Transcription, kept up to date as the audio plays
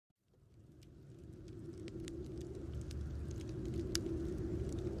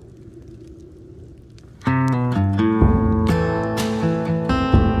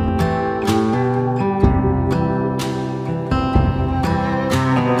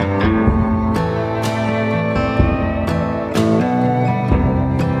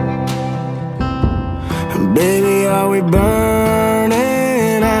are we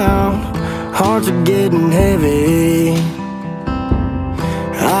burning out? Hearts are getting heavy.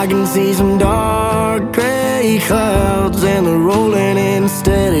 I can see some dark gray clouds and they're rolling in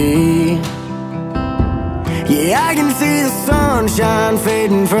steady. Yeah, I can see the sunshine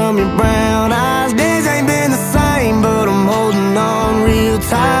fading from your brown eyes. Days ain't been the same, but I'm holding on real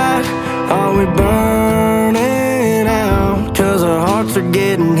tight. Are we burning out? 'Cause our hearts are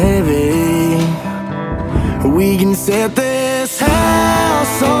getting heavy. We can set this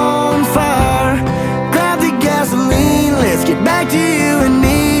house on fire. Grab the gasoline, let's get back to you and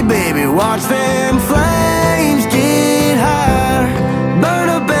me, baby. Watch them flames get higher. Burn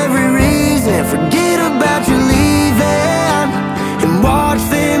up every reason, forget about your leaving, and watch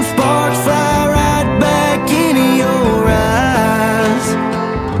them sparks fly right back into your eyes.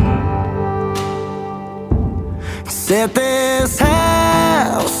 Set this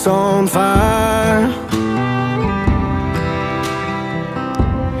house on fire.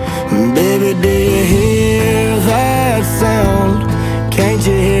 Baby, do you hear that sound? Can't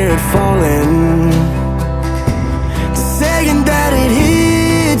you hear it falling? The second that it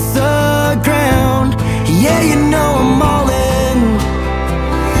hits the ground, yeah, you know I'm all in.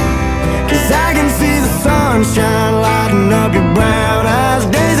 'Cause I can see the sunshine lighting up your brown eyes.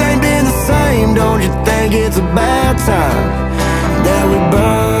 Days ain't been the same, don't you think it's about time that we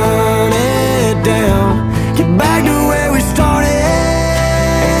burn it down? Get back to where we started.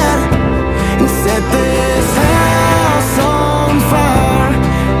 Set this house on fire.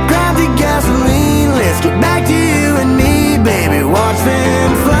 Grab the gasoline, let's get back to you and me, baby. Watch them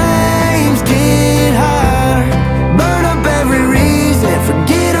flames get higher. Burn up every reason,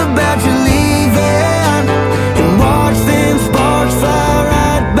 forget about your leaving, and watch them sparks fly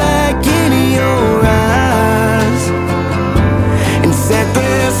right back into your eyes. And set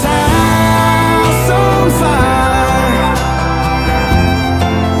this house on fire.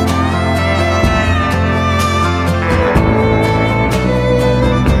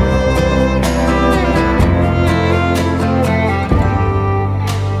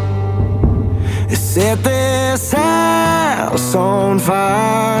 Set this house on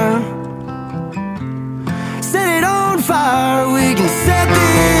fire. Set it on fire. We can set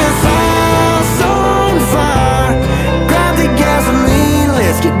this house on fire. Grab the gasoline,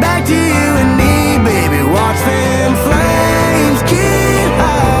 let's get back to you and me, baby. Watch them flames get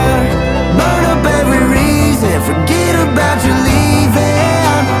higher. Burn up every reason, forget about your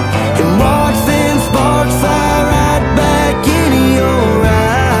leaving, and watch them sparks fly right back into your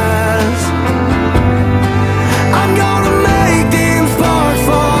eyes. I'm gonna make them sparks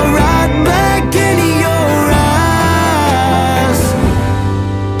fall right back into your eyes,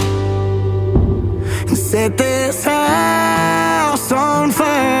 and set this house on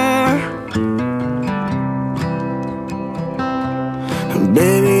fire.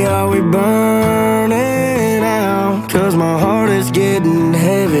 Baby, are we burning out? 'Cause my heart is getting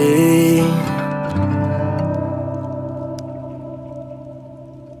heavy.